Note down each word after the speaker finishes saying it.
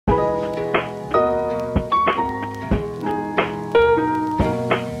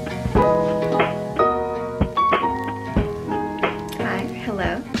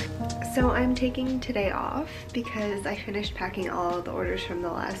taking today off because I finished packing all the orders from the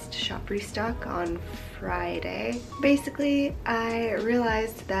last shop restock on Friday. Basically, I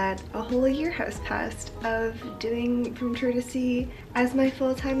realized that a whole year has passed of doing Room Tour to See as my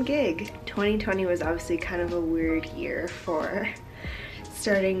full-time gig. 2020 was obviously kind of a weird year for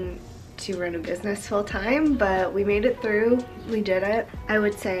starting to run a business full-time, but we made it through. We did it. I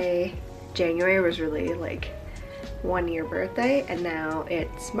would say January was really like 1 year birthday, and now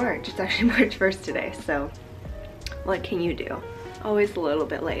it's March. It's actually March 1st today, so what can you do? Always a little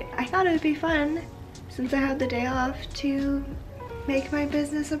bit late. I thought it would be fun, since I had the day off, to make my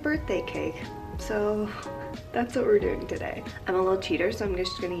business a birthday cake. So that's what we're doing today. I'm a little cheater, so I'm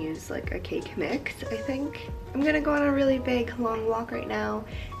just gonna use like a cake mix, I think. I'm gonna go on a really big long walk right now,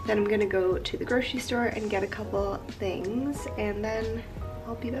 then I'm gonna go to the grocery store and get a couple things, and then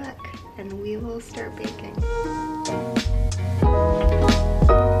I'll be back and we will start baking.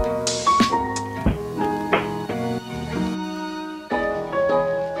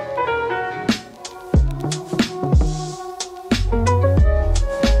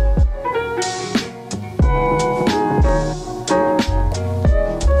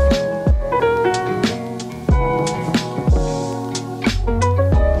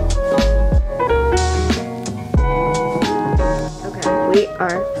 We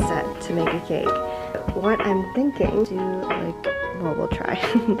are set to make a cake. What I'm thinking to we'll try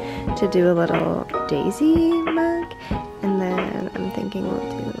to do a little daisy mug, and then I'm thinking we'll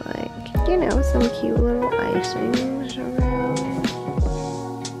do like, you know, some cute little icings around.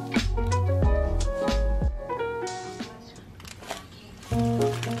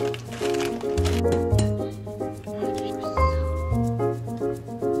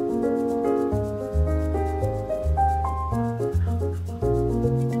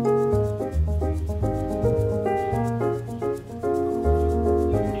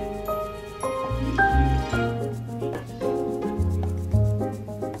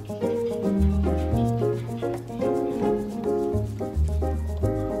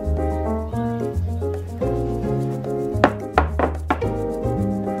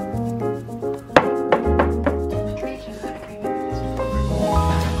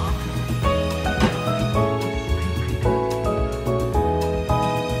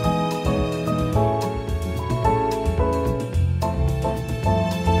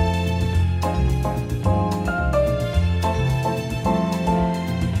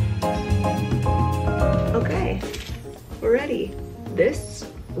 We're ready. This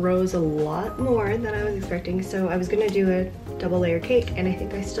rose a lot more than I was expecting, so I was gonna do a double layer cake, and I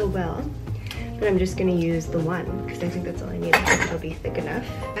think I still will, but I'm just gonna use the one because I think that's all I need. I think it'll be thick enough.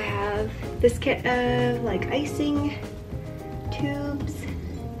 I have this kit of like icing tubes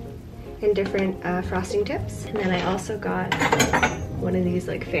and different frosting tips, and then I also got one of these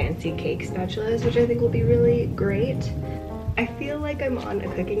like fancy cake spatulas, which I think will be really great. I feel like I'm on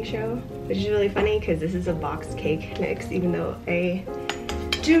a cooking show, which is really funny because this is a boxed cake mix, even though I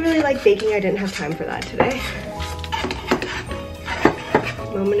do really like baking. I didn't have time for that today.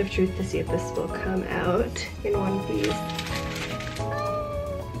 Moment of truth to see if this will come out in one piece.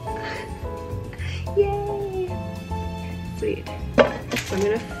 Yay! Sweet. So I'm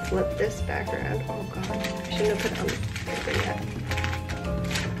gonna flip this back around. Oh god, I shouldn't have put it on the paper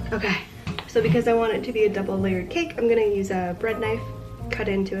yet. Okay. So because I want it to be a double layered cake, I'm gonna use a bread knife, cut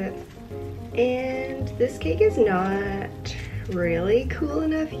into it. And this cake is not really cool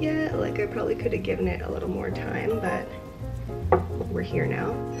enough yet. Like, I probably could have given it a little more time, but we're here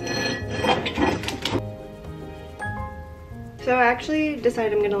now. So I actually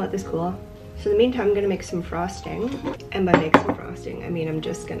decided I'm gonna let this cool. So in the meantime, I'm gonna make some frosting. And by make some frosting, I mean I'm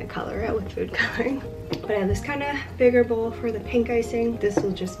just gonna color it with food coloring. But I have this kind of bigger bowl for the pink icing. This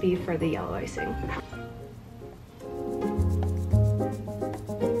will just be for the yellow icing.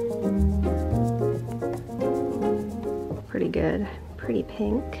 Pretty good, pretty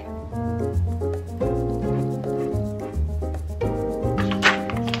pink.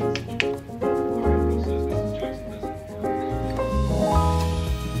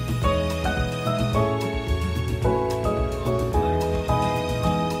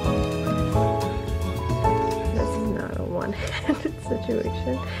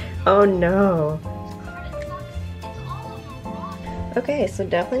 Situation. Oh no. Okay, so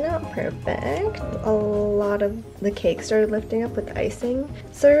definitely not perfect. A lot of the cake started lifting up with the icing,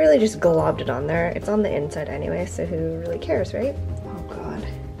 so I really just globbed it on there. It's on the inside anyway, so who really cares, right? Oh god.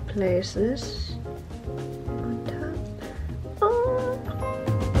 Place this on top. Oh.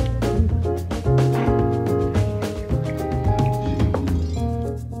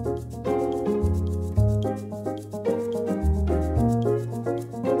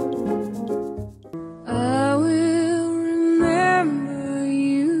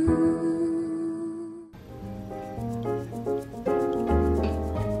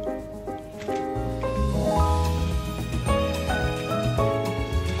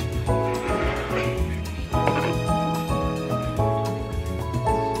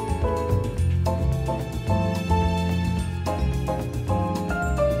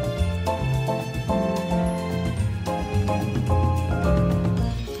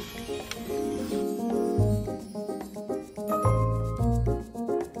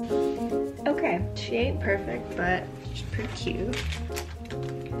 She ain't perfect, but she's pretty cute. A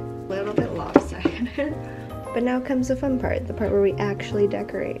little bit lopsided. But now comes the fun part, the part where we actually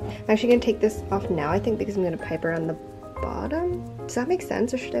decorate. I'm actually gonna take this off now, I think, because I'm gonna pipe around the bottom. Does that make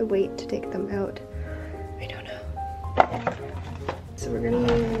sense, or should I wait to take them out? I don't know. So we're gonna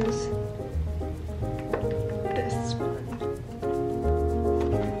use this one.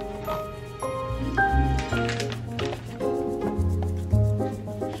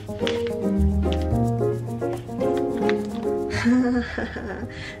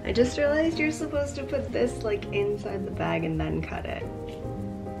 I just realized you're supposed to put this like inside the bag and then cut it.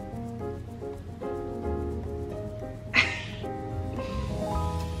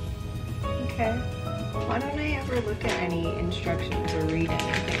 Okay. Why don't I ever look at any instructions or read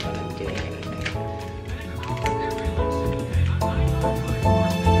anything when I'm doing anything?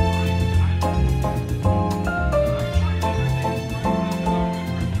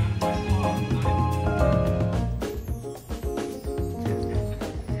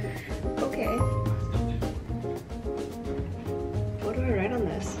 What do I write on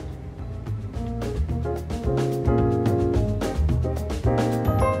this?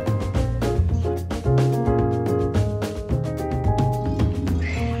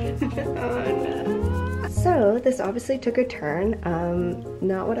 Oh, no. So this obviously took a turn.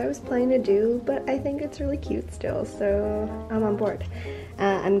 Not what I was planning to do, but I think it's really cute still, so I'm on board.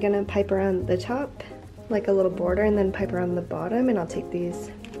 I'm gonna pipe around the top like a little border and then pipe around the bottom, and I'll take these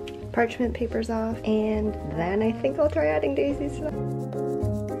parchment papers off, and then I think I'll try adding daisies to that.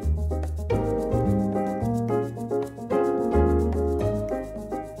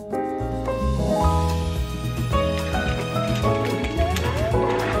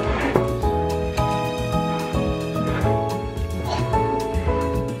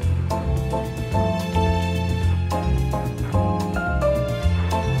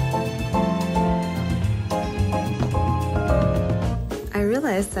 I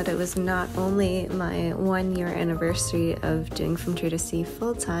realized that it was not only my 1-year anniversary of doing From Tree to Sea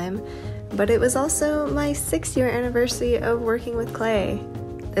full-time, but it was also my 6-year anniversary of working with clay.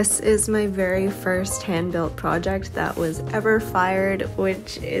 This is my very first hand-built project that was ever fired,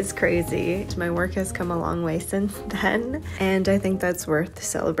 which is crazy. My work has come a long way since then, and I think that's worth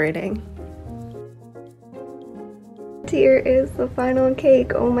celebrating. Here is the final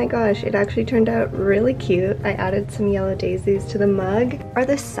cake. Oh my gosh, it actually turned out really cute. I added some yellow daisies to the mug. Are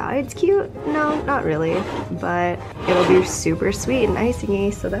the sides cute? No, not really, but it'll be super sweet and icing-y,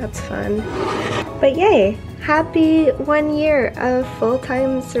 so that's fun. But yay, happy 1 year of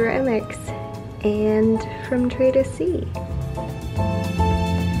full-time ceramics and From Tree to Sea.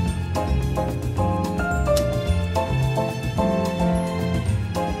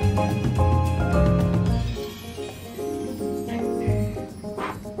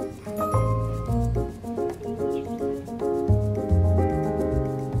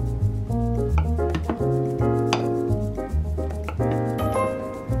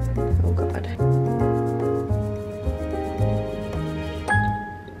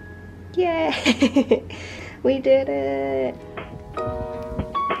 Yay! We did it!